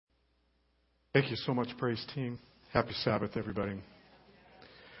Thank you so much, praise team. Happy Sabbath, everybody.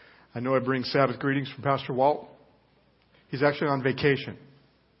 I know I bring Sabbath greetings from Pastor Walt. He's actually on vacation.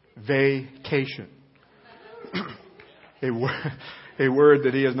 Vacation. A word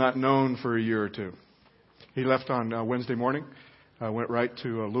that he has not known for a year or two. He left on Wednesday morning, went right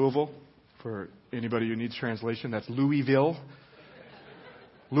to Louisville. For anybody who needs translation, that's Louisville.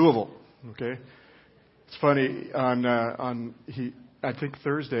 Louisville, okay? It's funny, I think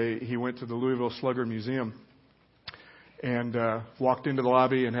Thursday, he went to the Louisville Slugger Museum and walked into the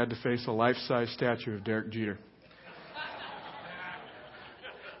lobby and had to face a life-size statue of Derek Jeter.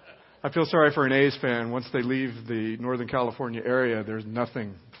 I feel sorry for an A's fan. Once they leave the Northern California area, there's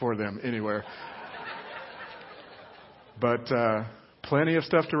nothing for them anywhere. But plenty of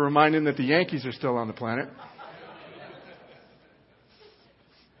stuff to remind him that the Yankees are still on the planet.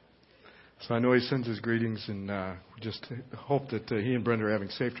 So I know he sends his greetings and just hope that he and Brenda are having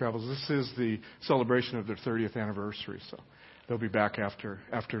safe travels. This is the celebration of their 30th anniversary, so they'll be back after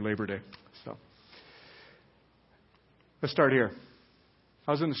Labor Day. So let's start here.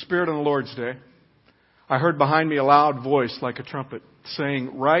 I was in the Spirit on the Lord's Day. I heard behind me a loud voice like a trumpet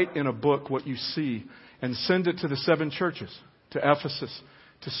saying, "Write in a book what you see and send it to the 7 churches, to Ephesus,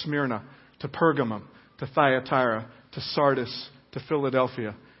 to Smyrna, to Pergamum, to Thyatira, to Sardis, to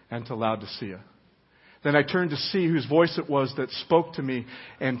Philadelphia, and to Laodicea." Then I turned to see whose voice it was that spoke to me,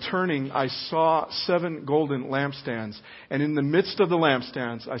 and turning, I saw 7 golden lampstands. And in the midst of the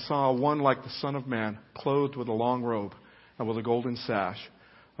lampstands, I saw one like the Son of Man, clothed with a long robe and with a golden sash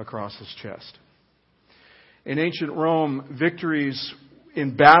across his chest. In ancient Rome, victories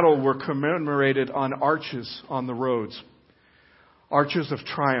in battle were commemorated on arches on the roads. Arches of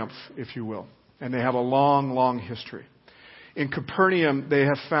triumph, if you will. And they have a long, long history. In Capernaum, they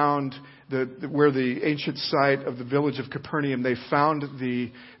have found where the ancient site of the village of Capernaum, they found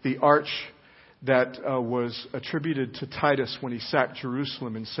the arch that was attributed to Titus when he sacked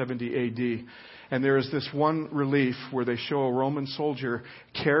Jerusalem in 70 A.D. And there is this one relief where they show a Roman soldier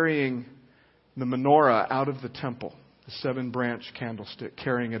carrying the menorah out of the temple, the 7-branch candlestick,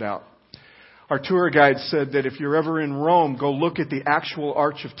 carrying it out. Our tour guide said that if you're ever in Rome, go look at the actual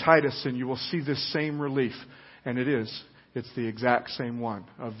Arch of Titus and you will see this same relief. And it is. It's the exact same one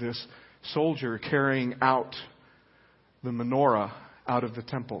of this soldier carrying out the menorah out of the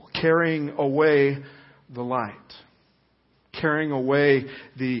temple, carrying away the light, carrying away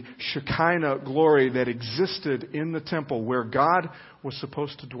the Shekinah glory that existed in the temple where God was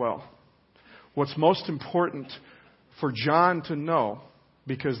supposed to dwell. What's most important for John to know,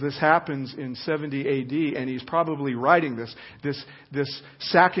 because this happens in 70 A.D., and he's probably writing this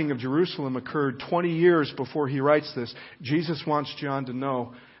sacking of Jerusalem occurred 20 years before he writes this. Jesus wants John to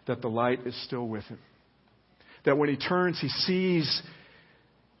know that the light is still with him. That when he turns, he sees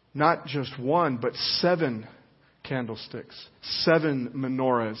not just one, but 7 candlesticks, 7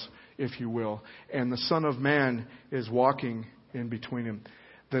 menorahs, if you will. And the Son of Man is walking in between him.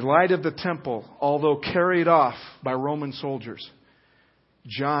 The light of the temple, although carried off by Roman soldiers,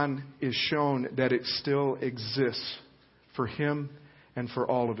 John is shown that it still exists for him and for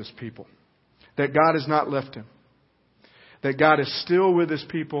all of his people. That God has not left him. That God is still with his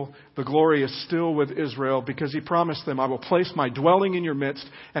people. The glory is still with Israel because he promised them, "I will place my dwelling in your midst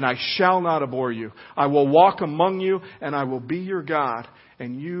and I shall not abhor you. I will walk among you and I will be your God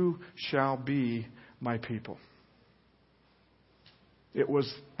and you shall be my people." It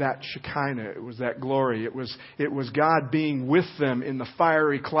was that Shekinah. It was that glory. It was God being with them in the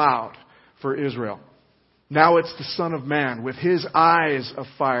fiery cloud for Israel. Now it's the Son of Man with his eyes of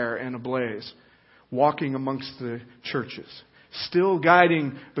fire and ablaze, walking amongst the churches, still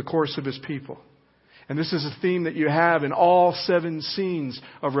guiding the course of his people. And this is a theme that you have in all 7 scenes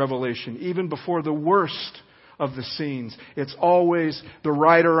of Revelation, even before the worst of the scenes. It's always the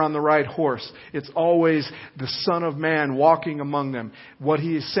rider on the right horse. It's always the Son of Man walking among them. What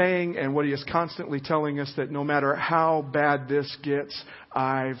he is saying and what he is constantly telling us, that no matter how bad this gets,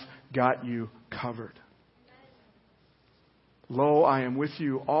 I've got you covered. Lo, I am with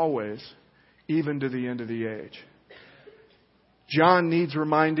you always, even to the end of the age. John needs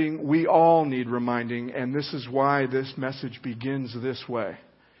reminding. We all need reminding. And this is why this message begins this way.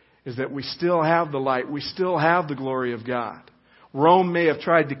 Is that we still have the light. We still have the glory of God. Rome may have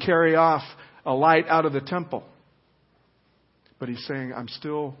tried to carry off a light out of the temple. But he's saying, I'm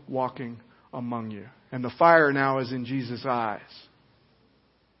still walking among you. And the fire now is in Jesus' eyes.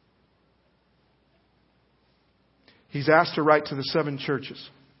 He's asked to write to the 7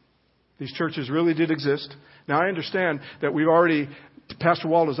 churches. These churches really did exist. Now I understand that we've already Pastor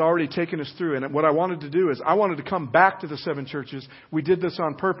Walt has already taken us through. And what I wanted to do is I wanted to come back to the 7 churches. We did this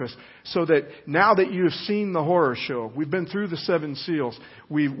on purpose so that now that you have seen the horror show, we've been through the 7 seals.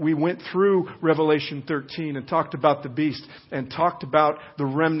 We went through Revelation 13 and talked about the beast and talked about the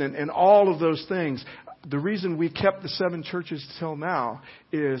remnant and all of those things. The reason we kept the 7 churches till now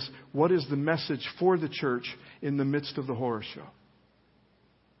is what is the message for the church in the midst of the horror show?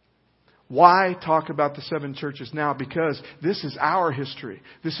 Why talk about the 7 churches now? Because this is our history.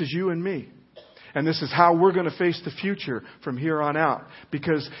 This is you and me. And this is how we're going to face the future from here on out.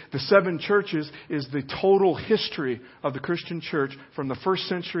 Because the 7 churches is the total history of the Christian church from the first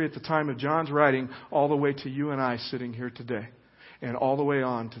century at the time of John's writing all the way to you and I sitting here today. And all the way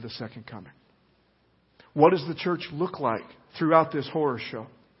on to the second coming. What does the church look like throughout this horror show?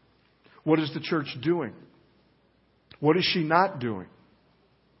 What is the church doing? What is she not doing?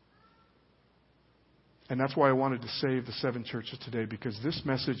 And that's why I wanted to save the 7 churches today, because this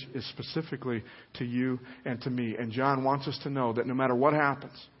message is specifically to you and to me. And John wants us to know that no matter what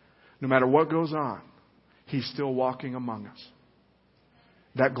happens, no matter what goes on, He's still walking among us.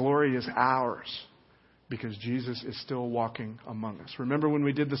 That glory is ours because Jesus is still walking among us. Remember when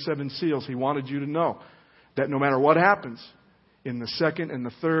we did the 7 seals, He wanted you to know that no matter what happens, in the 2nd and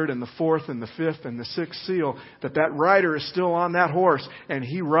the 3rd and the 4th and the 5th and the 6th seal, that rider is still on that horse and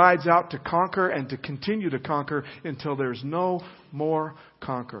he rides out to conquer and to continue to conquer until there's no more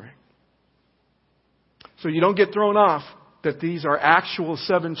conquering. So you don't get thrown off that these are actual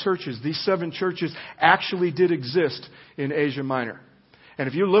 7 churches. These 7 churches actually did exist in Asia Minor. And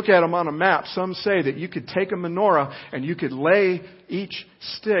if you look at them on a map, some say that you could take a menorah and you could lay each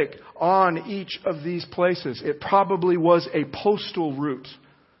stick on each of these places. It probably was a postal route.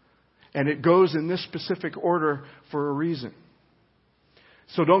 And it goes in this specific order for a reason.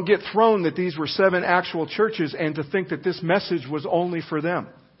 So don't get thrown that these were 7 actual churches and to think that this message was only for them.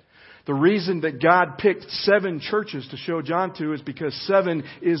 The reason that God picked 7 churches to show John to is because 7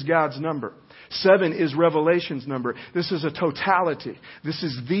 is God's number. 7 is Revelation's number. This is a totality. This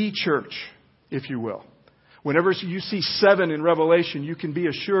is the church, if you will. Whenever you see 7 in Revelation, you can be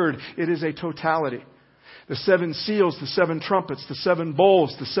assured it is a totality. The 7 seals, the 7 trumpets, the 7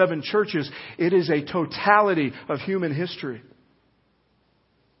 bowls, the 7 churches, it is a totality of human history.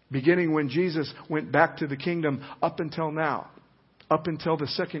 Beginning when Jesus went back to the kingdom up until now. Up until the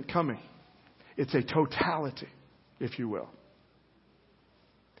second coming. It's a totality, if you will.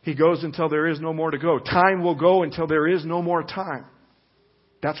 He goes until there is no more to go. Time will go until there is no more time.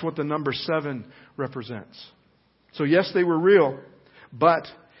 That's what the number 7 represents. So yes, they were real, but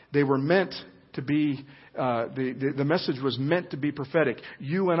they were meant to be, the message was meant to be prophetic.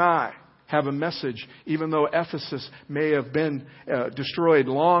 You and I have a message, even though Ephesus may have been destroyed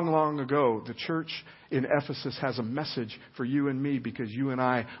long, long ago. The church in Ephesus has a message for you and me because you and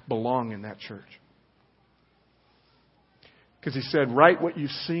I belong in that church. Because He said, write what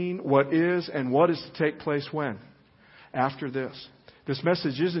you've seen, what is, and what is to take place when? After this. This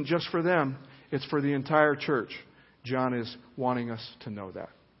message isn't just for them, it's for the entire church. John is wanting us to know that.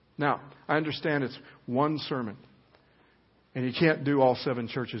 Now, I understand it's one sermon. And you can't do all 7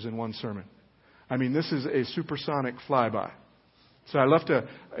 churches in one sermon. I mean, this is a supersonic flyby. So I left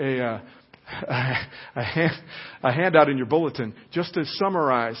a handout in your bulletin just to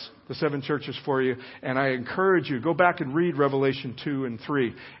summarize the 7 churches for you. And I encourage you, go back and read Revelation 2 and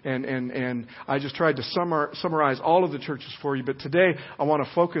 3. And I just tried to summarize all of the churches for you. But today I want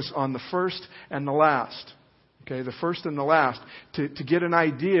to focus on the first and the last. Okay, the first and the last. To get an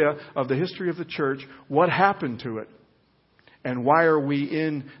idea of the history of the church, what happened to it. And why are we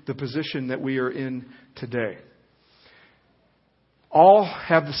in the position that we are in today? All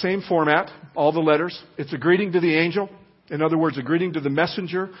have the same format, all the letters. It's a greeting to the angel. In other words, a greeting to the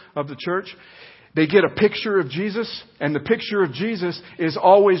messenger of the church. They get a picture of Jesus, and the picture of Jesus is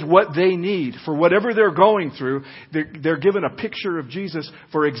always what they need. For whatever they're going through, they're given a picture of Jesus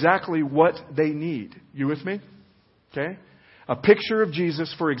for exactly what they need. You with me? Okay? A picture of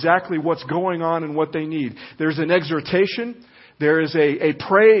Jesus for exactly what's going on and what they need. There's an exhortation. There is a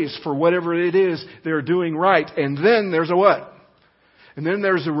praise for whatever it is they're doing right. And then there's a what? And then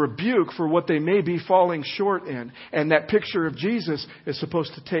there's a rebuke for what they may be falling short in. And that picture of Jesus is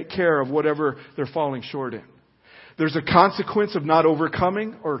supposed to take care of whatever they're falling short in. There's a consequence of not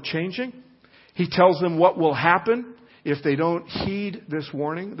overcoming or changing. He tells them what will happen if they don't heed this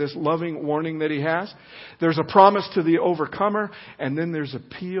warning, this loving warning that He has. There's a promise to the overcomer. And then there's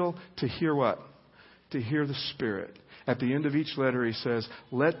appeal to hear what? To hear the Spirit. At the end of each letter, he says,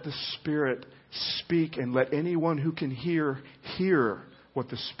 let the Spirit speak and let anyone who can hear what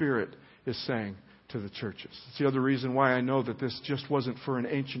the Spirit is saying to the churches. It's the other reason why I know that this just wasn't for an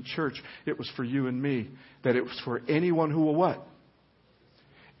ancient church. It was for you and me. That it was for anyone who will what?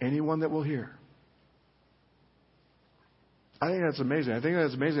 Anyone that will hear. I think that's amazing. I think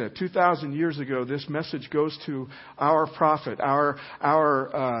that's amazing that 2,000 years ago, this message goes to our prophet, the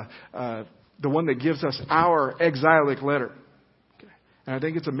one that gives us our exilic letter. Okay. And I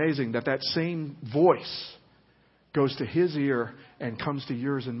think it's amazing that that same voice goes to his ear and comes to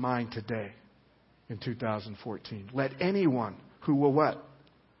yours and mine today in 2014. Let anyone who will what?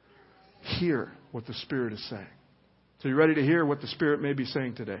 Hear what the Spirit is saying. So you ready to hear what the Spirit may be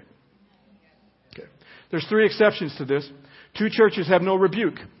saying today? Okay. There's 3 exceptions to this. 2 churches have no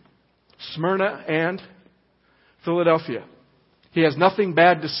rebuke. Smyrna and Philadelphia. He has nothing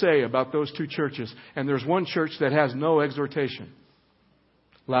bad to say about those 2 churches. And there's 1 church that has no exhortation.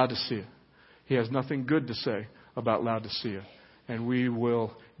 Laodicea. He has nothing good to say about Laodicea. And we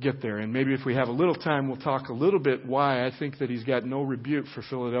will get there. And maybe if we have a little time, we'll talk a little bit why I think that he's got no rebuke for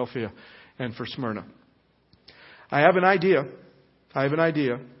Philadelphia and for Smyrna. I have an idea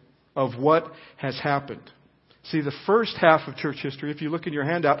of what has happened. See, the first half of church history, if you look in your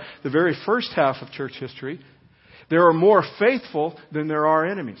handout, the very first half of church history, there are more faithful than there are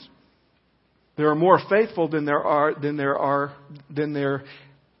enemies. There are more faithful than there are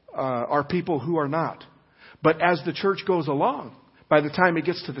people who are not. But as the church goes along, by the time it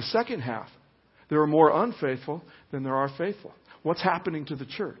gets to the second half, there are more unfaithful than there are faithful. What's happening to the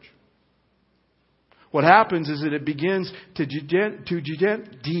church? What happens is that it begins to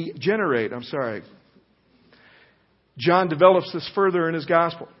degenerate. John develops this further in his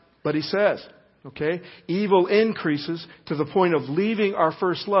gospel. But he says, evil increases to the point of leaving our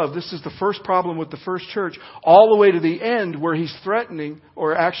first love. This is the first problem with the first church, all the way to the end where he's threatening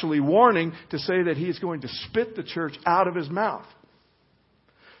or actually warning to say that he is going to spit the church out of his mouth.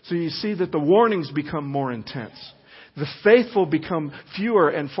 So you see that the warnings become more intense. The faithful become fewer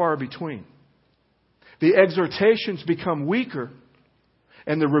and far between. The exhortations become weaker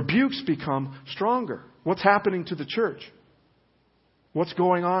and the rebukes become stronger. What's happening to the church? What's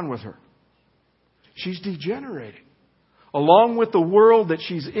going on with her? She's degenerating. Along with the world that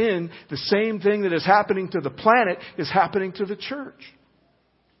she's in, the same thing that is happening to the planet is happening to the church.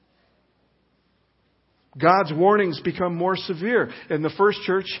 God's warnings become more severe. In the first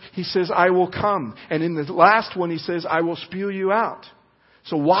church, He says, I will come. And in the last one, He says, I will spew you out.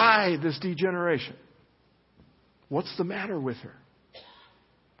 So why this degeneration? What's the matter with her?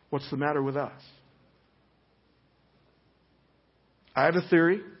 What's the matter with us? I have a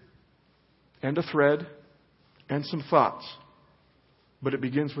theory and a thread and some thoughts. But it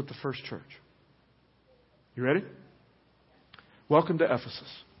begins with the first church. You ready? Welcome to Ephesus,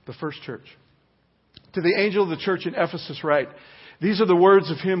 the first church. To the angel of the church in Ephesus write, these are the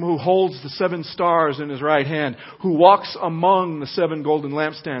words of Him who holds the 7 stars in His right hand, who walks among the 7 golden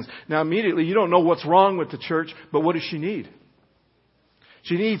lampstands. Now immediately you don't know what's wrong with the church, but what does she need?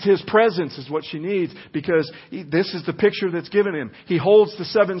 She needs His presence is what she needs, because this is the picture that's given Him. He holds the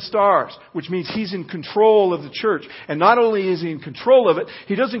 7 stars, which means He's in control of the church. And not only is He in control of it,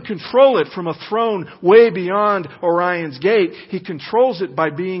 He doesn't control it from a throne way beyond Orion's gate. He controls it by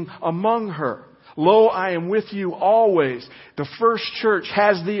being among her. Lo, I am with you always. The first church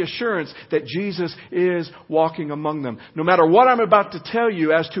has the assurance that Jesus is walking among them. No matter what I'm about to tell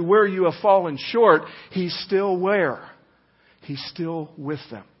you as to where you have fallen short, He's still where? He's still with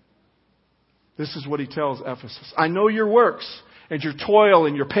them. This is what He tells Ephesus. I know your works and your toil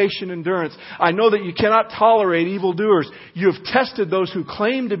and your patient endurance. I know that you cannot tolerate evildoers. You have tested those who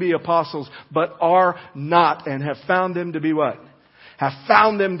claim to be apostles but are not, and have found them to be what? Have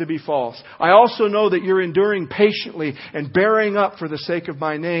found them to be false. I also know that you're enduring patiently and bearing up for the sake of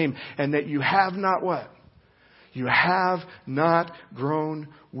my name, and that you have not what? You have not grown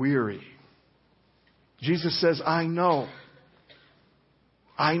weary. Jesus says, I know.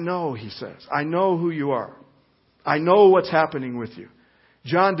 I know, He says. I know who you are. I know what's happening with you.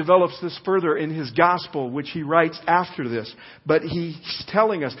 John develops this further in his gospel, which he writes after this. But he's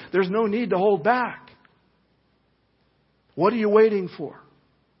telling us there's no need to hold back. What are you waiting for?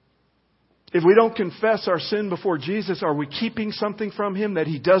 If we don't confess our sin before Jesus, are we keeping something from Him that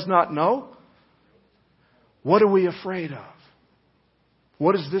He does not know? What are we afraid of?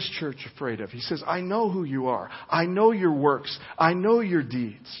 What is this church afraid of? He says, I know who you are. I know your works. I know your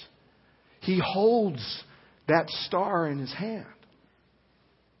deeds. He holds that star in His hand.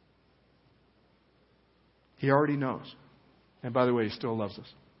 He already knows. And by the way, He still loves us.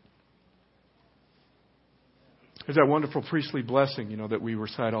 There's that wonderful priestly blessing, that we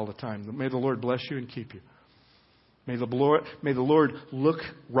recite all the time. May the Lord bless you and keep you. May the Lord look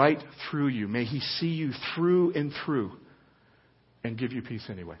right through you. May He see you through and through and give you peace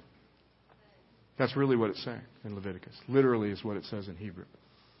anyway. That's really what it's saying in Leviticus. Literally is what it says in Hebrew.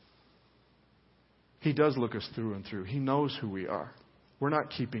 He does look us through and through. He knows who we are. We're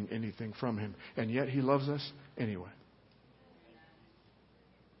not keeping anything from Him, and yet He loves us anyway.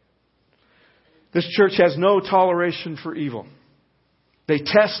 This church has no toleration for evil. They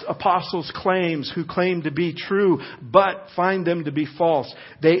test apostles' claims who claim to be true, but find them to be false.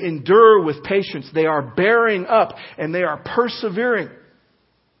 They endure with patience. They are bearing up, and they are persevering.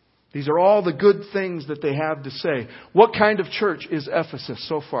 These are all the good things that they have to say. What kind of church is Ephesus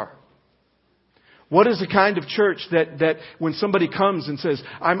so far? What is the kind of church that when somebody comes and says,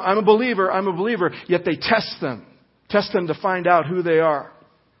 I'm a believer, yet they test them to find out who they are?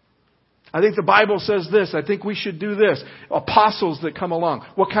 I think the Bible says this. I think we should do this. Apostles that come along.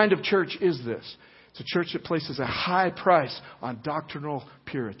 What kind of church is this? It's a church that places a high price on doctrinal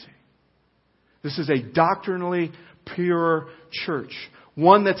purity. This is a doctrinally pure church.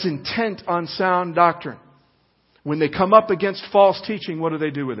 One that's intent on sound doctrine. When they come up against false teaching, what do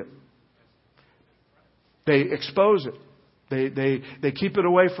they do with it? They expose it. They keep it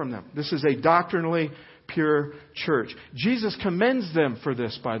away from them. This is a doctrinally pure church. Jesus commends them for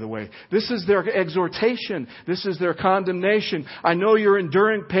this, by the way. This is their exhortation. This is their condemnation. I know you're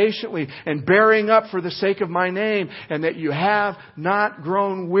enduring patiently and bearing up for the sake of my name, and that you have not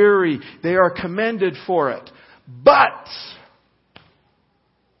grown weary. They are commended for it. But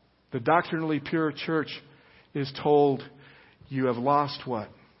the doctrinally pure church is told, you have lost what?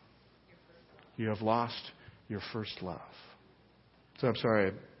 You have lost your first love. So I'm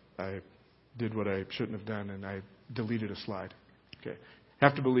sorry, I did what I shouldn't have done, and I deleted a slide. Okay.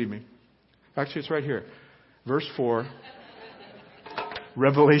 Have to believe me. Actually, it's right here. Verse 4,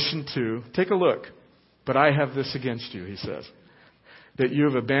 Revelation 2. Take a look. But I have this against you, he says, that you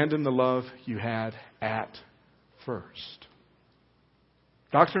have abandoned the love you had at first.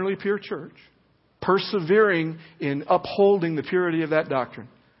 Doctrinally pure church, persevering in upholding the purity of that doctrine.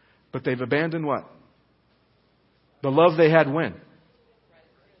 But they've abandoned what? The love they had when?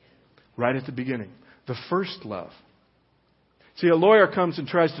 Right at the beginning. The first love. See, a lawyer comes and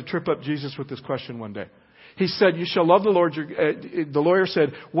tries to trip up Jesus with this question one day. He said, you shall love the Lord. The lawyer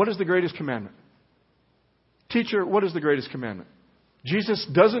said, what is the greatest commandment? Teacher, what is the greatest commandment? Jesus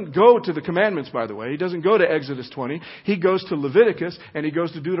doesn't go to the commandments, by the way. He doesn't go to Exodus 20. He goes to Leviticus and he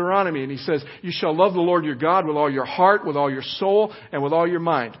goes to Deuteronomy. And he says, you shall love the Lord your God with all your heart, with all your soul, and with all your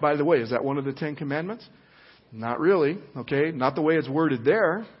mind. By the way, is that one of the 10 commandments? Not really. Okay. Not the way it's worded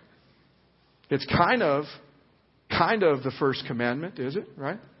there. It's kind of the first commandment, is it?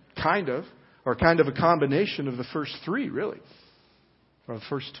 Right? Kind of. Or kind of a combination of the first 3, really. Or the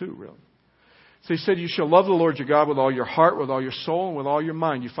first 2, really. So he said, you shall love the Lord your God with all your heart, with all your soul, and with all your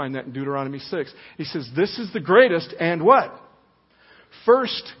mind. You find that in Deuteronomy 6. He says, this is the greatest and what?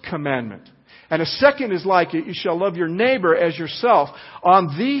 First commandment. And a second is like it. You shall love your neighbor as yourself.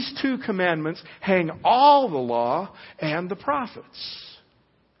 On these 2 commandments hang all the law and the prophets.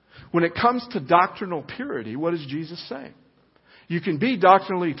 When it comes to doctrinal purity, what is Jesus saying? You can be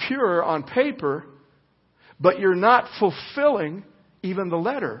doctrinally pure on paper, but you're not fulfilling even the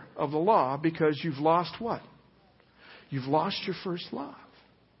letter of the law because you've lost what? You've lost your first love.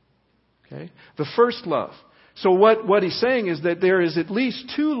 Okay? The first love. So what he's saying is that there is at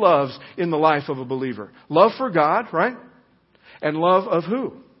least 2 loves in the life of a believer. Love for God, right? And love of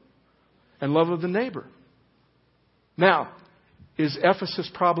who? And love of the neighbor. Now, is Ephesus'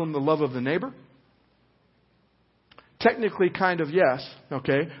 problem the love of the neighbor? Technically, kind of yes,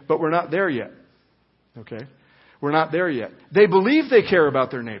 okay, but we're not there yet. Okay? We're not there yet. They believe they care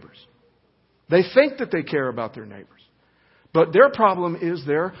about their neighbors. They think that they care about their neighbors. But their problem is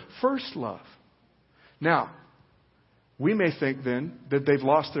their first love. Now, we may think then that they've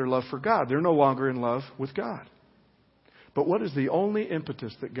lost their love for God. They're no longer in love with God. But what is the only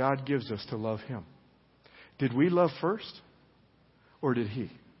impetus that God gives us to love Him? Did we love first? Or did He?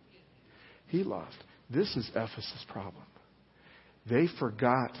 He loved. This is Ephesus' problem. They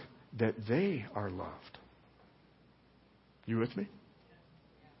forgot that they are loved. You with me?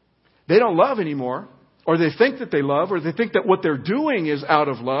 They don't love anymore. Or they think that they love, or they think that what they're doing is out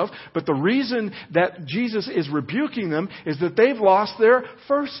of love. But the reason that Jesus is rebuking them is that they've lost their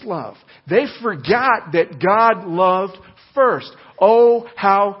first love. They forgot that God loved first. Oh,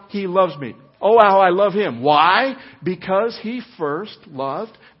 how He loves me. Oh, how I love Him. Why? Because He first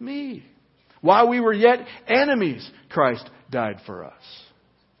loved me. While we were yet enemies, Christ died for us.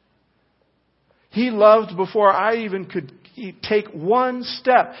 He loved before I even could take one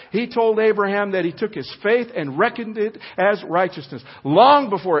step. He told Abraham that he took his faith and reckoned it as righteousness, long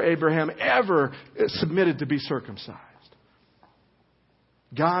before Abraham ever submitted to be circumcised.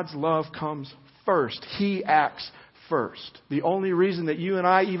 God's love comes first. He acts first. The only reason that you and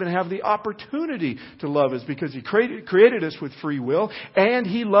I even have the opportunity to love is because He created us with free will, and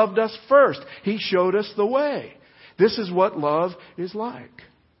He loved us first. He showed us the way. This is what love is like.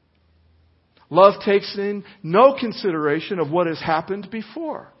 Love takes in no consideration of what has happened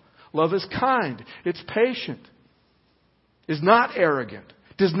before. Love is kind. It's patient. Is not arrogant.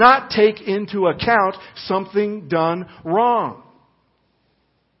 Does not take into account something done wrong.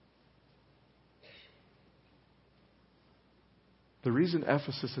 The reason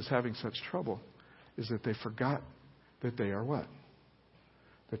Ephesus is having such trouble is that they forgot that they are what?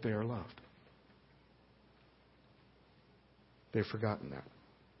 That they are loved. They've forgotten that.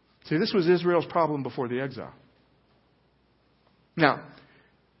 See, this was Israel's problem before the exile. Now,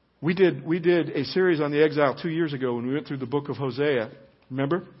 we did a series on the exile 2 years ago when we went through the book of Hosea.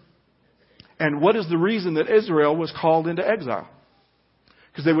 Remember? And what is the reason that Israel was called into exile?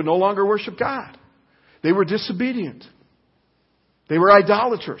 Because they would no longer worship God. They were disobedient. They were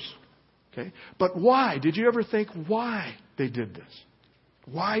idolaters. Okay? But why? Did you ever think why they did this?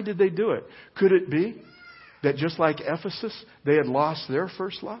 Why did they do it? Could it be that just like Ephesus, they had lost their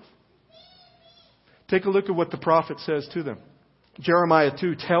first love? Take a look at what the prophet says to them. Jeremiah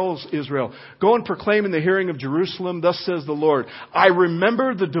 2 tells Israel, "Go and proclaim in the hearing of Jerusalem, thus says the Lord, I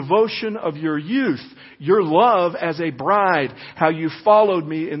remember the devotion of your youth, your love as a bride, how you followed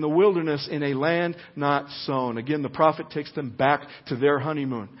me in the wilderness in a land not sown." Again, the prophet takes them back to their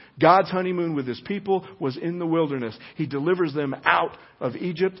honeymoon. God's honeymoon with His people was in the wilderness. He delivers them out of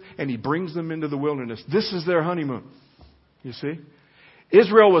Egypt and He brings them into the wilderness. This is their honeymoon. You see?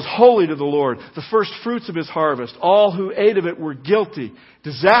 Israel was holy to the Lord, the first fruits of His harvest. All who ate of it were guilty.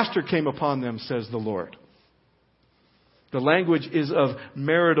 Disaster came upon them, says the Lord. The language is of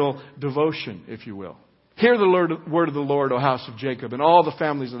marital devotion, if you will. Hear the word of the Lord, O house of Jacob, and all the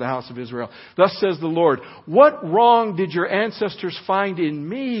families of the house of Israel. Thus says the Lord, what wrong did your ancestors find in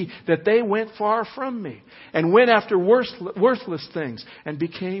me that they went far from me and went after worthless things and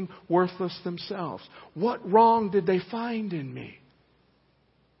became worthless themselves? What wrong did they find in me?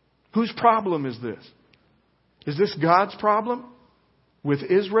 Whose problem is this? Is this God's problem with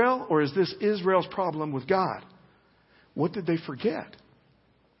Israel, or is this Israel's problem with God? What did they forget?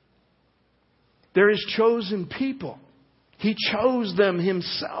 They're His chosen people. He chose them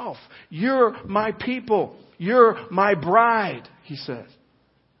Himself. You're my people. You're my bride, He says.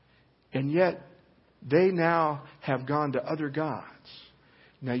 And yet, they now have gone to other gods.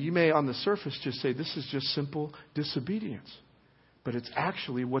 Now, you may on the surface just say, this is just simple disobedience. But it's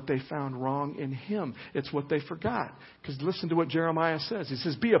actually what they found wrong in Him. It's what they forgot. Because listen to what Jeremiah says. He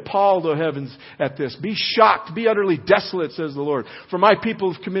says, "Be appalled, O heavens, at this. Be shocked. Be utterly desolate, says the Lord. For my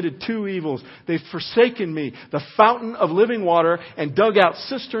people have committed two evils. They've forsaken me, the fountain of living water, and dug out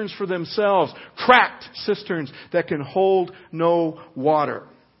cisterns for themselves. Cracked cisterns that can hold no water."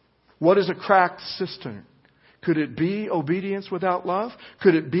 What is a cracked cistern? Could it be obedience without love?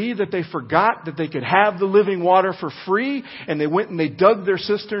 Could it be that they forgot that they could have the living water for free and they went and they dug their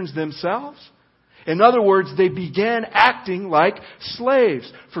cisterns themselves? In other words, they began acting like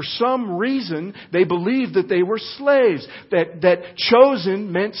slaves. For some reason, they believed that they were slaves. That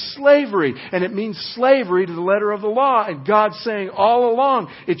chosen meant slavery. And it means slavery to the letter of the law. And God's saying all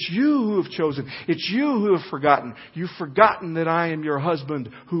along, it's you who have chosen. It's you who have forgotten. You've forgotten that I am your husband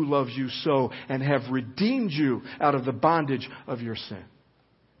who loves you so and have redeemed you out of the bondage of your sin.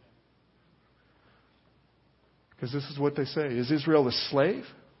 Because this is what they say. Is Israel a slave?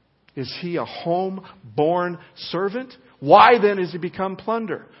 Is he a home-born servant? Why then has he become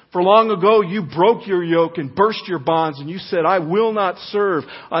plunder? For long ago you broke your yoke and burst your bonds, and you said, I will not serve.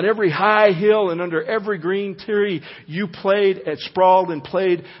 On every high hill and under every green tree you sprawled and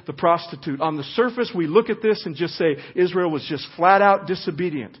played the prostitute. On the surface we look at this and just say Israel was just flat out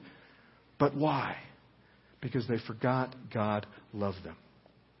disobedient. But why? Because they forgot God loved them.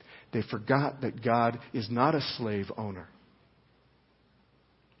 They forgot that God is not a slave owner.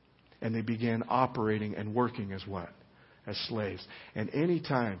 And they began operating and working as what? As slaves. And any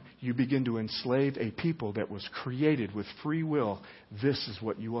time you begin to enslave a people that was created with free will, this is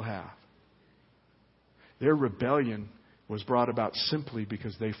what you will have. Their rebellion was brought about simply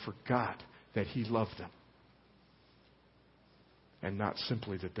because they forgot that He loved them. And not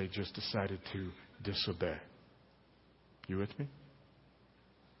simply that they just decided to disobey. You with me?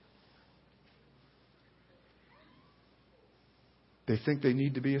 They think they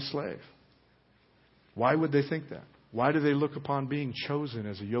need to be a slave. Why would they think that? Why do they look upon being chosen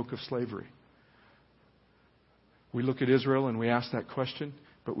as a yoke of slavery? We look at Israel and we ask that question,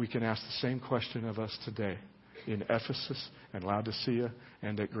 but we can ask the same question of us today in Ephesus and Laodicea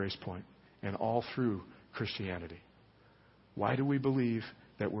and at Grace Point and all through Christianity. Why do we believe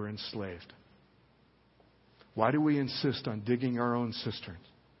that we're enslaved? Why do we insist on digging our own cisterns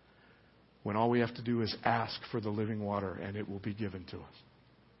when all we have to do is ask for the living water and it will be given to us?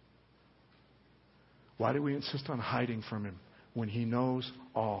 Why do we insist on hiding from Him when He knows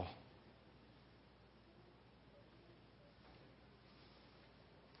all?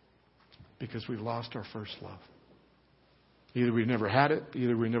 Because we've lost our first love. Either we've never had it,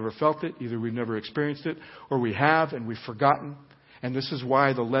 either we never felt it, either we've never experienced it, or we have and we've forgotten. And this is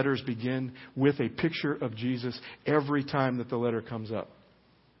why the letters begin with a picture of Jesus every time that the letter comes up.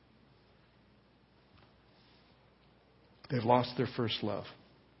 They've lost their first love.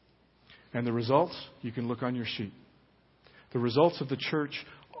 And the results, you can look on your sheet. The results of the church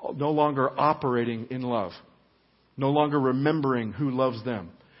no longer operating in love. No longer remembering who loves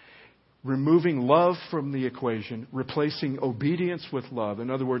them. Removing love from the equation, replacing obedience with love. In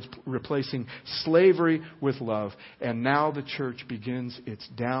other words, replacing slavery with love. And now the church begins its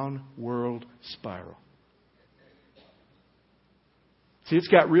downward spiral. See, it's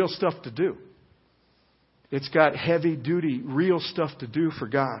got real stuff to do. It's got heavy duty, real stuff to do for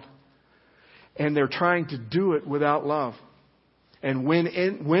God. And they're trying to do it without love. And when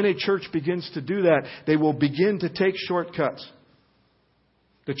a church begins to do that, they will begin to take shortcuts.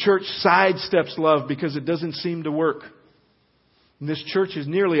 The church sidesteps love because it doesn't seem to work. And this church is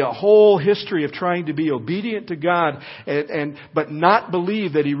nearly a whole history of trying to be obedient to God but not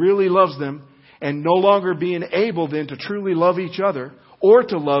believe that He really loves them, and no longer being able then to truly love each other or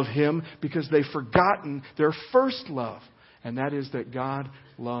to love Him because they've forgotten their first love. And that is that God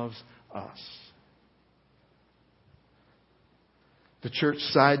loves us. The church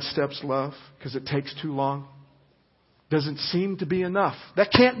sidesteps love because it takes too long. Doesn't seem to be enough.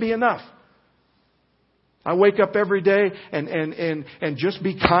 That can't be enough. I wake up every day and just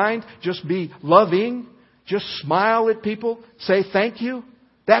be kind, just be loving, just smile at people, say thank you.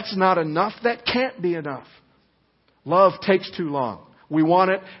 That's not enough. That can't be enough. Love takes too long. We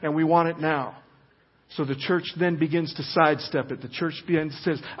want it and we want it now. So the church then begins to sidestep it. The church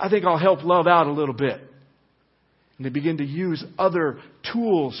says, I think I'll help love out a little bit. And they begin to use other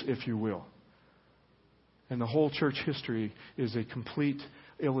tools, if you will. And the whole church history is a complete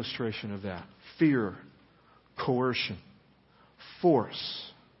illustration of that. Fear, coercion,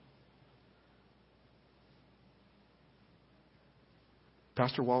 force.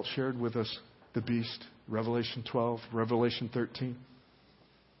 Pastor Walt shared with us the beast, Revelation 12, Revelation 13.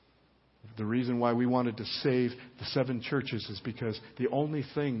 The reason why we wanted to save the 7 churches is because the only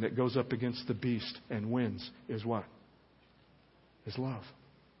thing that goes up against the beast and wins is what? Is love.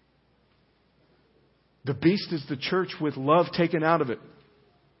 The beast is the church with love taken out of it.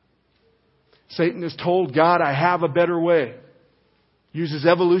 Satan has told God, I have a better way. Uses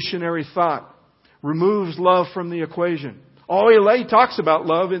evolutionary thought. Removes love from the equation. He talks about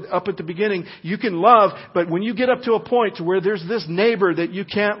love up at the beginning. You can love, but when you get up to a point to where there's this neighbor that you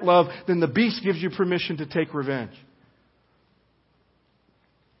can't love, then the beast gives you permission to take revenge.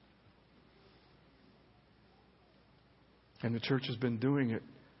 And the church has been doing it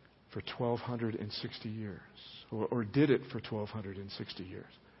for 1,260 years. Or did it for 1,260 years.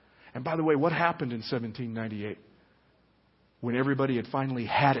 And by the way, what happened in 1798? When everybody had finally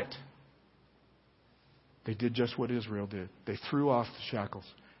had it. They did just what Israel did. They threw off the shackles.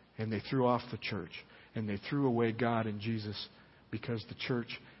 And they threw off the church. And they threw away God and Jesus because the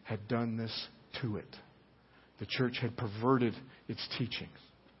church had done this to it. The church had perverted its teachings.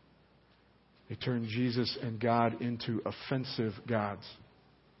 They turned Jesus and God into offensive gods.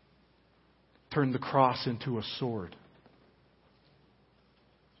 Turned the cross into a sword.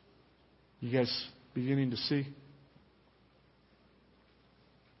 You guys beginning to see?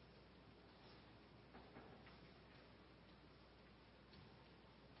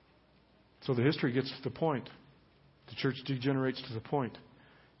 So the history gets to the point. The church degenerates to the point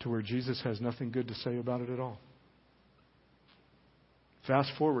to where Jesus has nothing good to say about it at all.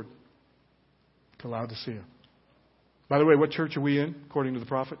 Fast forward to Laodicea. By the way, what church are we in, according to the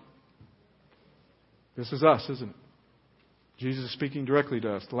prophet? This is us, isn't it? Jesus is speaking directly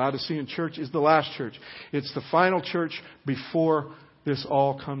to us. The Laodicean church is the last church. It's the final church before this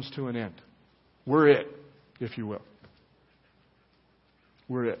all comes to an end. We're it, if you will.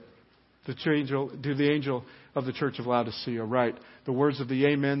 We're it. To the angel of the church of Laodicea, write the words of the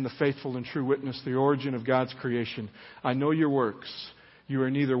Amen, the faithful and true witness, the origin of God's creation. I know your works. You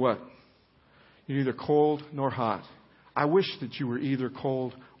are neither what? You're neither cold nor hot. I wish that you were either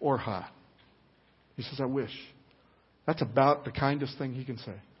cold or hot. He says, I wish. That's about the kindest thing he can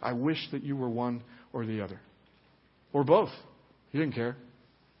say. I wish that you were one or the other. Or both. He didn't care.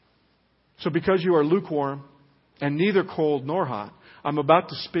 So because you are lukewarm and neither cold nor hot, I'm about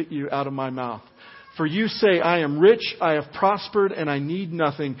to spit you out of my mouth. For you say, I am rich, I have prospered, and I need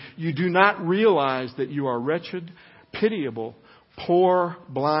nothing. You do not realize that you are wretched, pitiable, poor,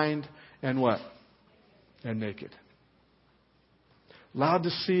 blind, and what? And naked.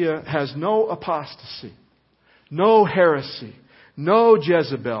 Laodicea has no apostasy, no heresy, no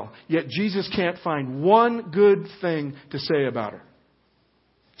Jezebel. Yet Jesus can't find one good thing to say about her.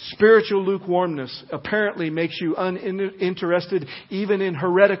 Spiritual lukewarmness apparently makes you uninterested even in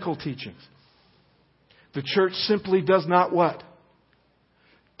heretical teachings. The church simply does not what?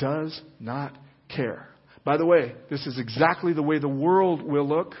 Does not care. By the way, this is exactly the way the world will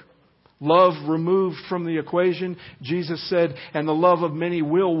look. Love removed from the equation. Jesus said, and the love of many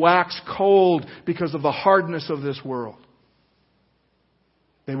will wax cold because of the hardness of this world.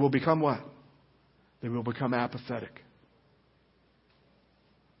 They will become what? They will become apathetic.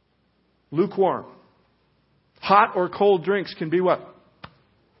 Lukewarm. Hot or cold drinks can be what?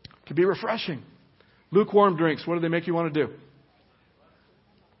 Can be refreshing. Lukewarm drinks, what do they make you want to do?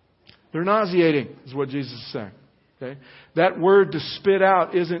 They're nauseating, is what Jesus is saying. Okay? That word to spit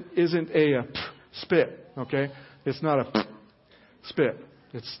out isn't a spit. Okay? It's not a spit.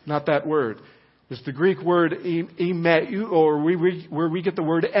 It's not that word. It's the Greek word emeu, or where we get the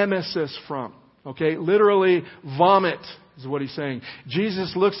word emesis from. Okay? Literally vomit is what he's saying.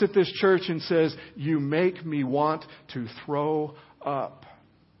 Jesus looks at this church and says, you make me want to throw up.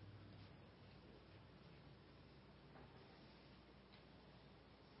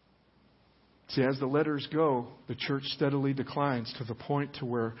 See, as the letters go, the church steadily declines to the point to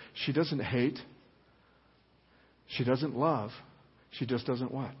where she doesn't hate, she doesn't love, she just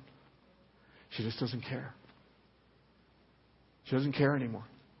doesn't what? She just doesn't care. She doesn't care anymore.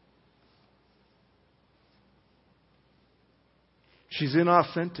 She's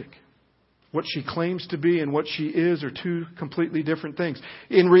inauthentic. What she claims to be and what she is are two completely different things.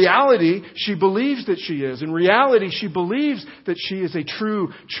 In reality, she believes that she is. In reality, she believes that she is a true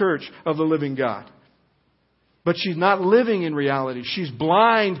church of the living God. But she's not living in reality. She's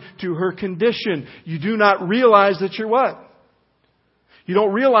blind to her condition. You do not realize that you're what? You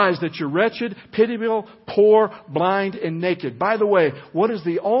don't realize that you're wretched, pitiable, poor, blind, and naked. By the way, what is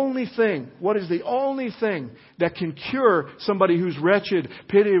the only thing that can cure somebody who's wretched,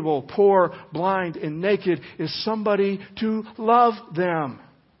 pitiable, poor, blind, and naked is somebody to love them.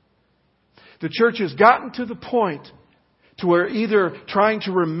 The church has gotten to the point to where either trying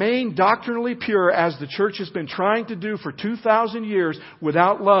to remain doctrinally pure, as the church has been trying to do for 2,000 years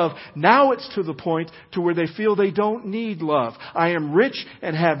without love, now it's to the point to where they feel they don't need love. I am rich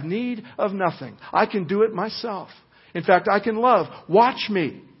and have need of nothing. I can do it myself. In fact, I can love. Watch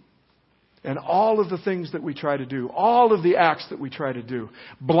me. And all of the things that we try to do, all of the acts that we try to do,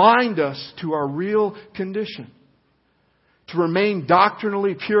 blind us to our real condition. To remain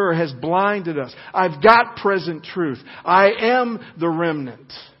doctrinally pure has blinded us. I've got present truth. I am the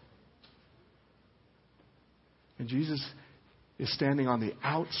remnant. And Jesus is standing on the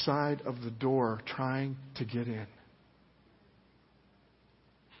outside of the door trying to get in.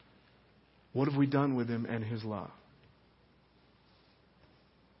 What have we done with Him and His love?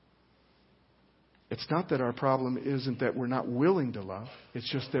 It's not that our problem isn't that we're not willing to love. It's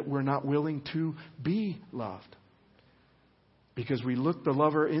just that we're not willing to be loved. Because we look the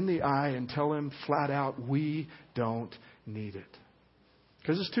lover in the eye and tell him flat out, we don't need it.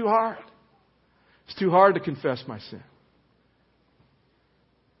 Because it's too hard. It's too hard to confess my sin.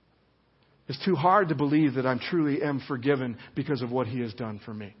 It's too hard to believe that I truly am forgiven because of what He has done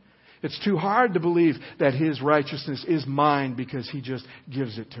for me. It's too hard to believe that His righteousness is mine because He just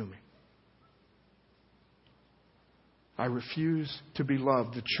gives it to me. I refuse to be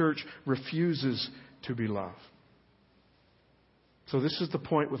loved. The church refuses to be loved. So this is the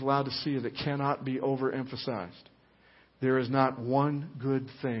point with Laodicea that cannot be overemphasized. There is not one good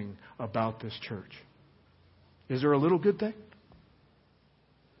thing about this church. Is there a little good thing?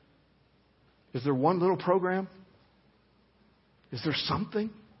 Is there one little program? Is there something?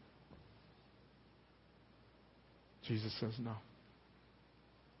 Jesus says no.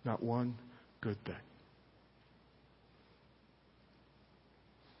 Not one good thing.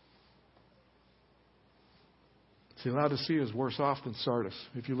 See, Laodicea is worse off than Sardis.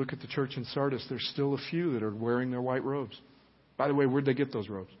 If you look at the church in Sardis, there's still a few that are wearing their white robes. By the way, where'd they get those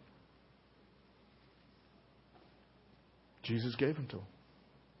robes? Jesus gave them to them.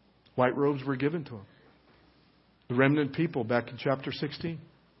 White robes were given to them. The remnant people back in chapter 16,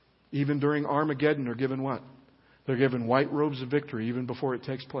 even during Armageddon, are given what? They're given white robes of victory even before it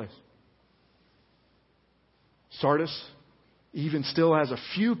takes place. Sardis even still has a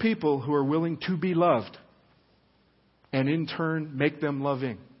few people who are willing to be loved and in turn make them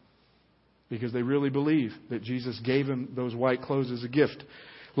loving because they really believe that Jesus gave them those white clothes as a gift.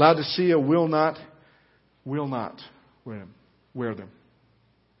 Laodicea will not wear them.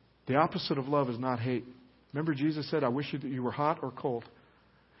 The opposite of love is not hate. Remember, Jesus said, I wish that you were hot or cold.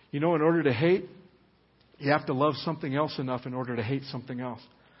 You know, in order to hate, you have to love something else enough in order to hate something else.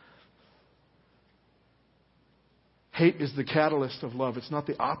 Hate is the catalyst of love. It's not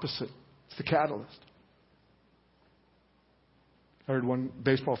the opposite. It's the catalyst. I heard one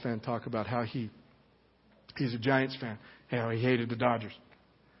baseball fan talk about how he's a Giants fan. How he hated the Dodgers.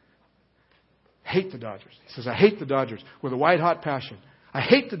 Hate the Dodgers. He says, I hate the Dodgers with a white-hot passion. I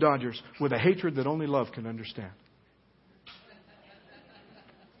hate the Dodgers with a hatred that only love can understand.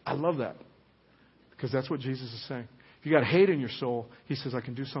 I love that. Because that's what Jesus is saying. If you got hate in your soul, He says, I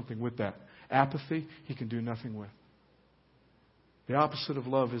can do something with that. Apathy, He can do nothing with. The opposite of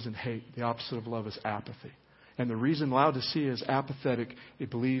love isn't hate. The opposite of love is apathy. And the reason Laodicea is apathetic, it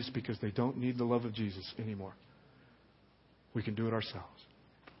believes because they don't need the love of Jesus anymore. We can do it ourselves.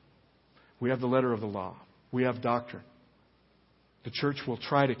 We have the letter of the law. We have doctrine. The church will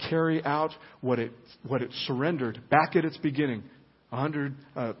try to carry out what it surrendered back at its beginning,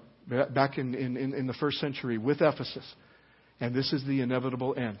 back in the first century with Ephesus. And this is the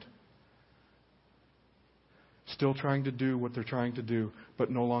inevitable end. Still trying to do what they're trying to do, but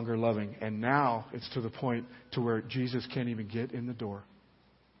no longer loving. And now it's to the point to where Jesus can't even get in the door.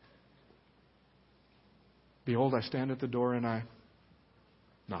 Behold, I stand at the door and I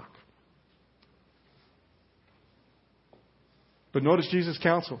knock. But notice Jesus'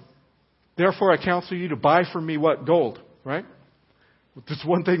 counsel. Therefore I counsel you to buy from me what? Gold, right? That's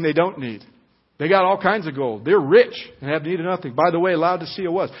one thing they don't need. They got all kinds of gold. They're rich and have need of nothing. By the way,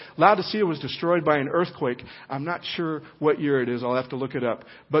 Laodicea was. Laodicea was destroyed by an earthquake. I'm not sure what year it is. I'll have to look it up.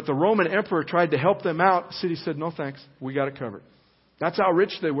 But the Roman emperor tried to help them out. The city said, no thanks. We got it covered. That's how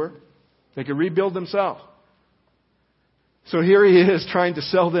rich they were. They could rebuild themselves. So here he is trying to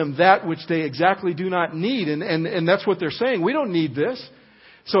sell them that which they exactly do not need. And that's what they're saying. We don't need this.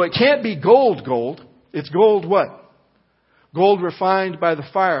 So it can't be gold. It's gold what? Gold refined by the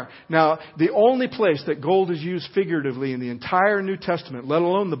fire. Now, the only place that gold is used figuratively in the entire New Testament, let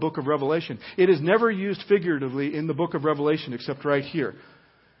alone the book of Revelation, it is never used figuratively in the book of Revelation except right here.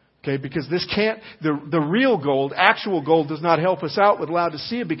 Okay, because the real gold, actual gold does not help us out with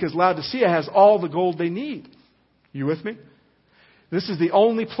Laodicea because Laodicea has all the gold they need. You with me? This is the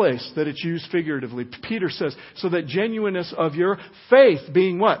only place that it's used figuratively. Peter says, so that genuineness of your faith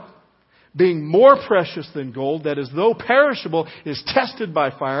being what? Being more precious than gold, that is, though perishable, is tested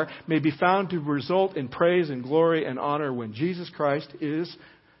by fire, may be found to result in praise and glory and honor when Jesus Christ is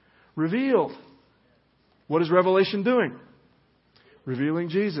revealed. What is Revelation doing? Revealing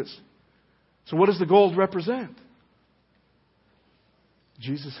Jesus. So what does the gold represent?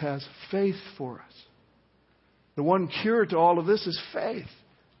 Jesus has faith for us. The one cure to all of this is faith.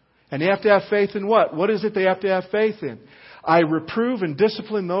 And you have to have faith in what? What is it they have to have faith in? I reprove and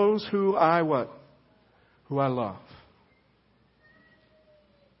discipline those who I what? Who I love.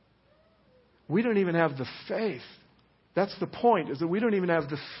 We don't even have the faith. That's the point, is that we don't even have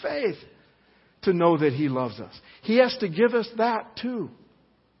the faith to know that He loves us. He has to give us that too.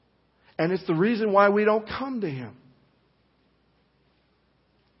 And it's the reason why we don't come to Him.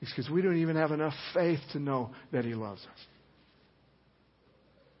 It's because we don't even have enough faith to know that He loves us.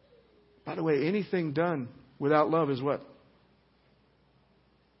 By the way, anything done without love is what?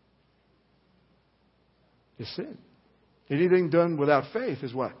 Is sin. Anything done without faith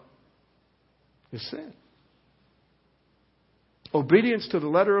is what? Is sin. Obedience to the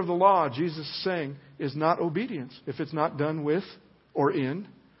letter of the law, Jesus is saying, is not obedience if it's not done with or in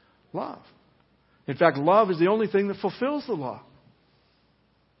love. In fact, love is the only thing that fulfills the law.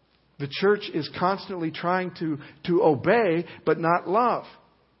 The church is constantly trying to obey, but not love.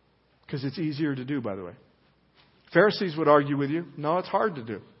 Because it's easier to do, by the way. Pharisees would argue with you, no, it's hard to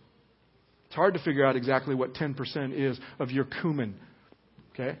do. It's hard to figure out exactly what 10% is of your cumin.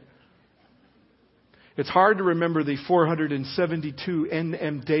 Okay? It's hard to remember the 472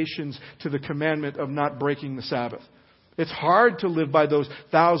 enumerations to the commandment of not breaking the Sabbath. It's hard to live by those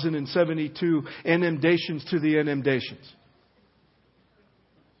 1,072 enumerations to the enumerations.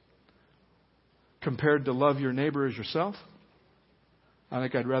 Compared to love your neighbor as yourself, I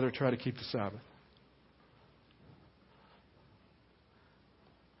think I'd rather try to keep the Sabbath.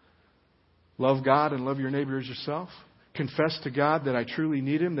 Love God and love your neighbor as yourself. Confess to God that I truly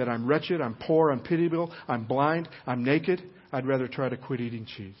need Him, that I'm wretched, I'm poor, I'm pitiable, I'm blind, I'm naked. I'd rather try to quit eating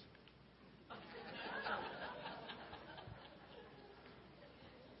cheese.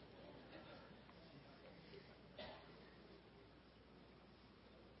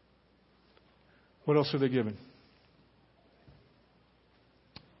 What else are they given?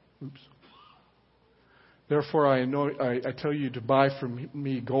 Oops. Therefore, I tell you to buy from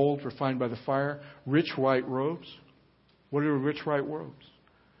me gold refined by the fire, rich white robes. What are rich white robes?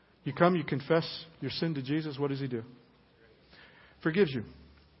 You come, you confess your sin to Jesus. What does He do? Forgives you.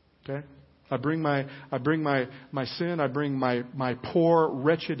 Okay? I bring my sin. I bring my poor,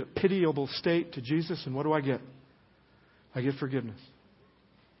 wretched, pitiable state to Jesus, and what do I get? I get forgiveness.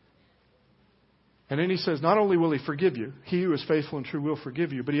 And then He says, not only will He forgive you, He who is faithful and true will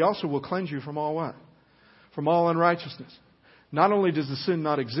forgive you, but He also will cleanse you from all what? From all unrighteousness. Not only does the sin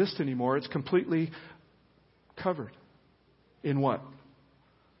not exist anymore, it's completely covered. In what?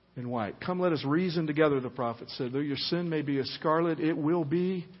 In white. Come, let us reason together, the prophet said. Though your sin may be as scarlet, it will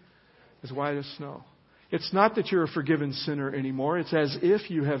be as white as snow. It's not that you're a forgiven sinner anymore. It's as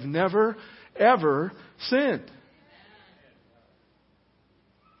if you have never, ever sinned.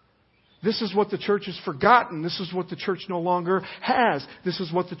 This is what the church has forgotten. This is what the church no longer has. This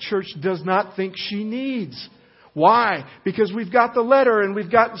is what the church does not think she needs. Why? Because we've got the letter and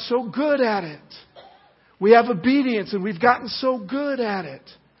we've gotten so good at it. We have obedience and we've gotten so good at it.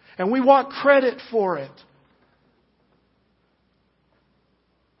 And we want credit for it.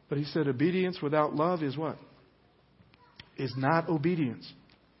 But He said obedience without love is what? Is not obedience.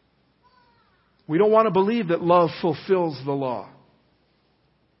 We don't want to believe that love fulfills the law.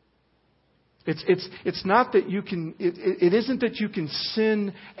 It's not that you can, it isn't that you can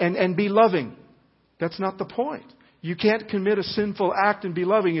sin and be loving. That's not the point. You can't commit a sinful act and be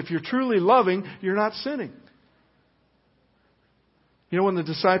loving. If you're truly loving, you're not sinning. You know, when the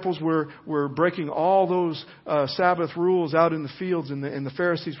disciples were breaking all those Sabbath rules out in the fields, and the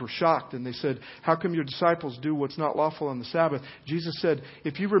Pharisees were shocked, and they said, how come your disciples do what's not lawful on the Sabbath? Jesus said,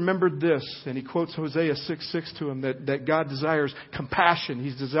 if you remembered this, and He quotes Hosea 6:6 to them, that God desires compassion,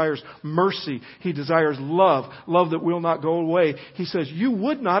 He desires mercy, He desires love that will not go away. He says, you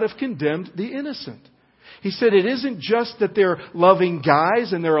would not have condemned the innocent. He said it isn't just that they're loving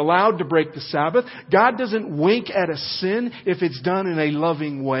guys and they're allowed to break the Sabbath. God doesn't wink at a sin if it's done in a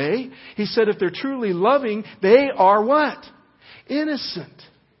loving way. He said if they're truly loving, they are what? Innocent.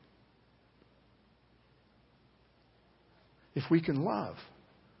 If we can love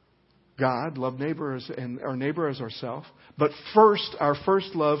God, love neighbors and our neighbor as ourselves, but first, our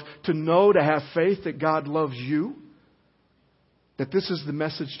first love, to know, to have faith that God loves you. That this is the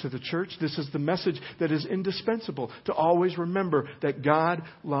message to the church. This is the message that is indispensable. To always remember that God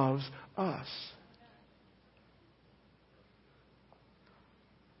loves us.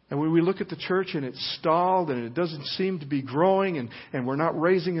 And when we look at the church and it's stalled and it doesn't seem to be growing and we're not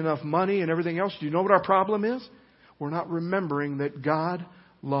raising enough money and everything else, do you know what our problem is? We're not remembering that God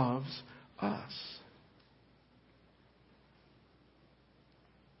loves us.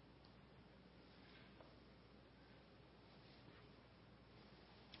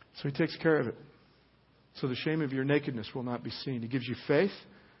 So He takes care of it. So the shame of your nakedness will not be seen. He gives you faith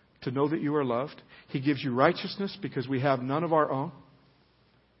to know that you are loved. He gives you righteousness because we have none of our own.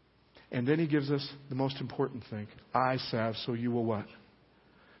 And then He gives us the most important thing. Eye salve, so you will what?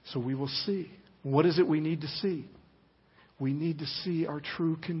 So we will see. What is it we need to see? We need to see our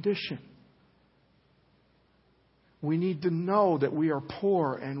true condition. We need to know that we are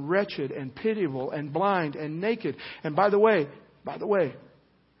poor and wretched and pitiable and blind and naked. And by the way,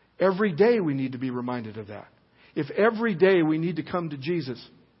 every day we need to be reminded of that. If every day we need to come to Jesus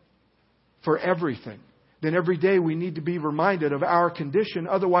for everything, then every day we need to be reminded of our condition.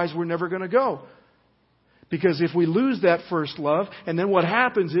 Otherwise, we're never going to go. Because if we lose that first love, and then what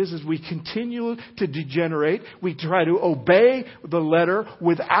happens is we continue to degenerate. We try to obey the letter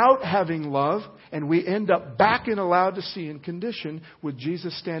without having love. And we end up back in a Laodicean condition with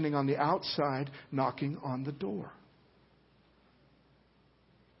Jesus standing on the outside knocking on the door.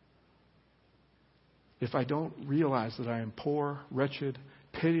 If I don't realize that I am poor, wretched,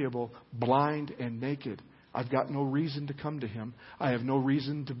 pitiable, blind, and naked, I've got no reason to come to Him. I have no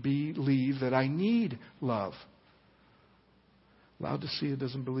reason to believe that I need love. Laodicea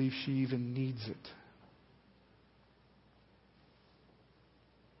doesn't believe she even needs it.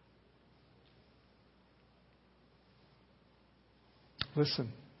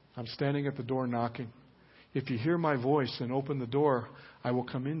 Listen, I'm standing at the door knocking. If you hear my voice and open the door, I will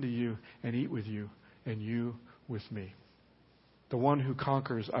come into you and eat with you, and you with me. The one who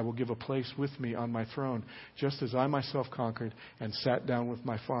conquers, I will give a place with me on my throne, just as I myself conquered and sat down with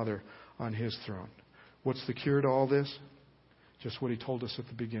my Father on his throne. What's the cure to all this? Just what he told us at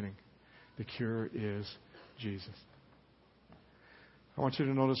the beginning. The cure is Jesus. I want you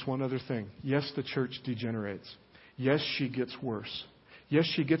to notice one other thing. Yes, the church degenerates. Yes, she gets worse. Yes,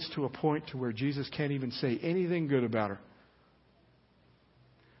 she gets to a point to where Jesus can't even say anything good about her.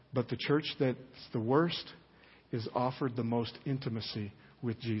 But the church that's the worst is offered the most intimacy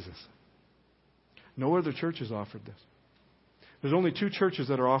with Jesus. No other church is offered this. There's only two churches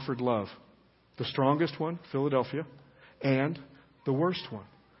that are offered love. The strongest one, Philadelphia, and the worst one,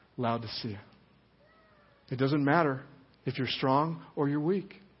 Laodicea. It doesn't matter if you're strong or you're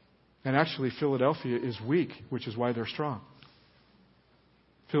weak. And actually, Philadelphia is weak, which is why they're strong.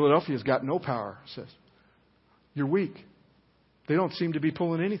 Philadelphia's got no power, it says. You're weak. They don't seem to be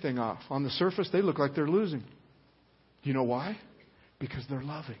pulling anything off. On the surface, they look like they're losing. You know why? Because they're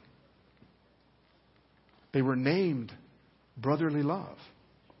loving. They were named brotherly love.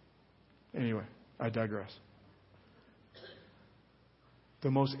 Anyway, I digress. The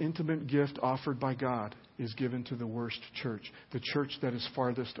most intimate gift offered by God is given to the worst church. The church that is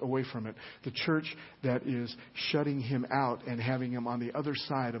farthest away from it. The church that is shutting him out and having him on the other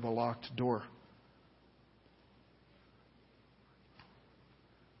side of a locked door.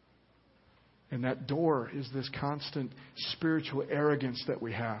 And that door is this constant spiritual arrogance that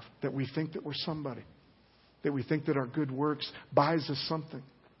we have. That we think that we're somebody. That we think that our good works buys us something.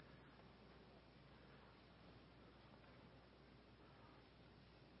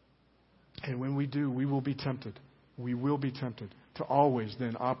 And when we do, we will be tempted. We will be tempted to always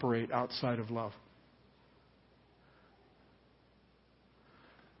then operate outside of love.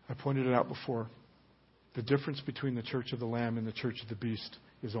 I pointed it out before. The difference between the Church of the Lamb and the Church of the Beast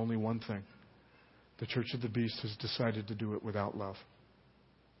is only one thing. The Church of the Beast has decided to do it without love.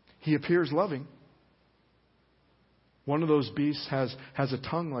 He appears loving. One of those beasts has a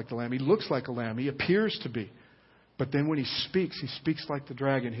tongue like the lamb. He looks like a lamb. He appears to be. But then when he speaks like the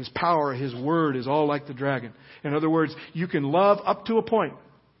dragon. His power, his word is all like the dragon. In other words, you can love up to a point.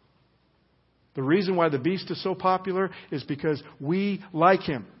 The reason why the beast is so popular is because we like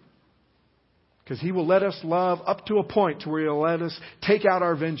him. Because he will let us love up to a point to where he'll let us take out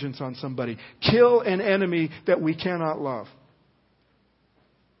our vengeance on somebody. Kill an enemy that we cannot love.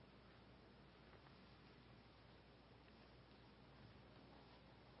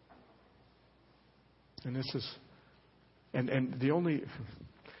 And this is... And the only...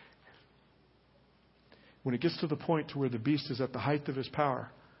 When it gets to the point to where the beast is at the height of his power,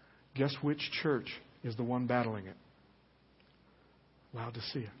 guess which church is the one battling it?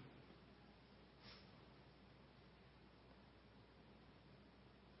 Laodicea.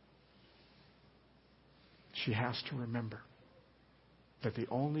 She has to remember that the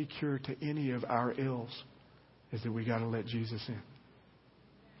only cure to any of our ills is that we got to let Jesus in.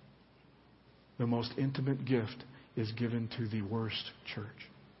 The most intimate gift is given to the worst church.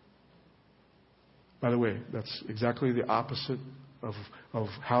 By the way, that's exactly the opposite of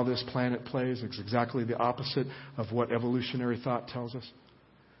how this planet plays. It's exactly the opposite of what evolutionary thought tells us.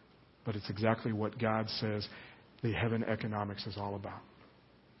 But it's exactly what God says the heaven economics is all about.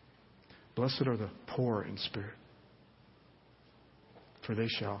 Blessed are the poor in spirit, for they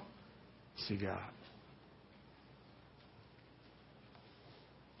shall see God.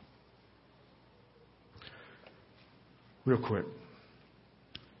 Real quick.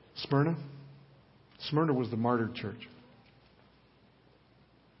 Smyrna was the martyred church.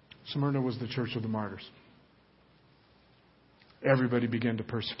 Smyrna was the church of the martyrs. Everybody began to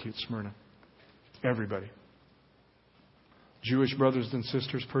persecute Smyrna. Everybody. Jewish brothers and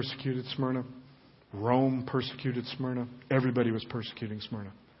sisters persecuted Smyrna. Rome persecuted Smyrna. Everybody was persecuting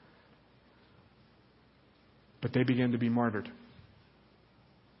Smyrna. But they began to be martyred.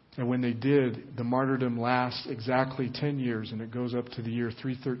 And when they did, the martyrdom lasts exactly 10 years, and it goes up to the year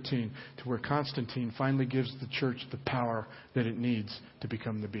 313, to where Constantine finally gives the church the power that it needs to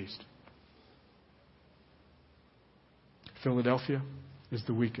become the beast. Philadelphia is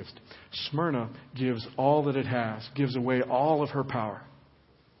the weakest. Smyrna gives all that it has, gives away all of her power,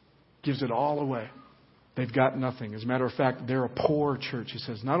 gives it all away. They've got nothing. As a matter of fact, they're a poor church. He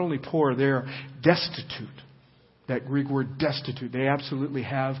says, not only poor, they're destitute. That Greek word destitute. They absolutely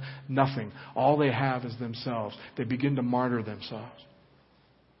have nothing. All they have is themselves. They begin to martyr themselves.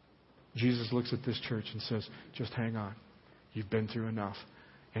 Jesus looks at this church and says, just hang on. You've been through enough.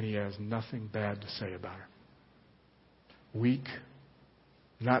 And he has nothing bad to say about her. Weak,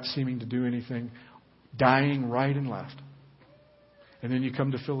 not seeming to do anything, dying right and left. And then you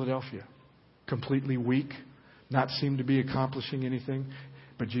come to Philadelphia. Completely weak, not seem to be accomplishing anything.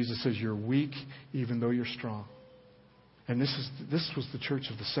 But Jesus says, you're weak even though you're strong. And this was the church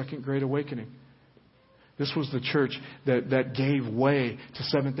of the Second Great Awakening. This was the church that gave way to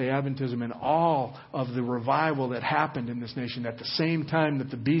Seventh-day Adventism and all of the revival that happened in this nation. At the same time that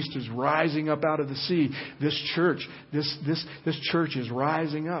the beast is rising up out of the sea, this church is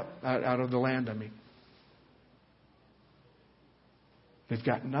rising up out of the land, They've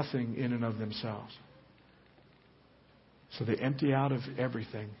got nothing in and of themselves. So they empty out of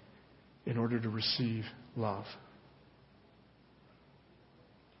everything in order to receive love.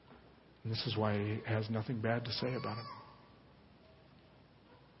 And this is why he has nothing bad to say about him.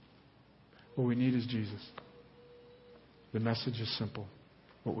 What we need is Jesus. The message is simple.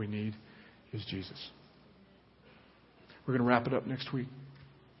 What we need is Jesus. We're going to wrap it up next week.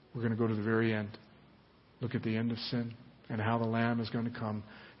 We're going to go to the very end. Look at the end of sin and how the Lamb is going to come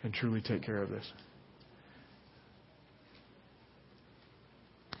and truly take care of this.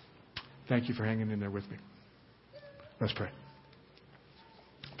 Thank you for hanging in there with me. Let's pray.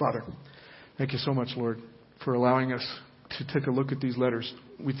 Father, thank you so much, Lord, for allowing us to take a look at these letters.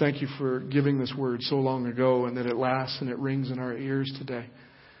 We thank you for giving this word so long ago and that it lasts and it rings in our ears today.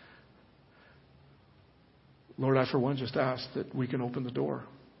 Lord, I for one just ask that we can open the door.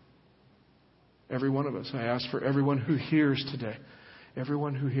 Every one of us. I ask for everyone who hears today,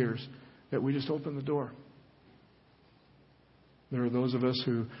 everyone who hears, that we just open the door. There are those of us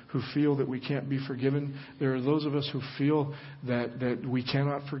who feel that we can't be forgiven. There are those of us who feel that we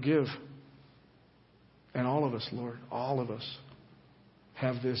cannot forgive. And all of us, Lord, all of us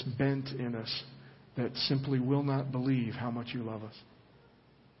have this bent in us that simply will not believe how much you love us.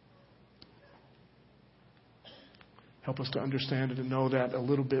 Help us to understand and to know that a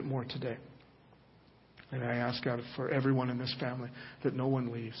little bit more today. And I ask God for everyone in this family that no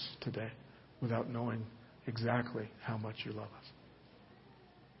one leaves today without knowing exactly how much you love us.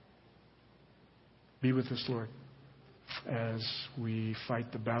 Be with us, Lord, as we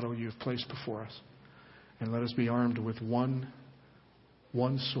fight the battle you have placed before us. And let us be armed with one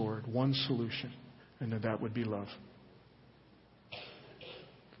sword, one solution, and that would be love.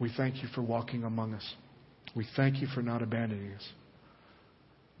 We thank you for walking among us. We thank you for not abandoning us.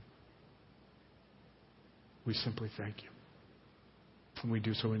 We simply thank you. And we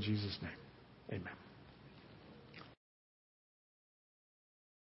do so in Jesus' name. Amen.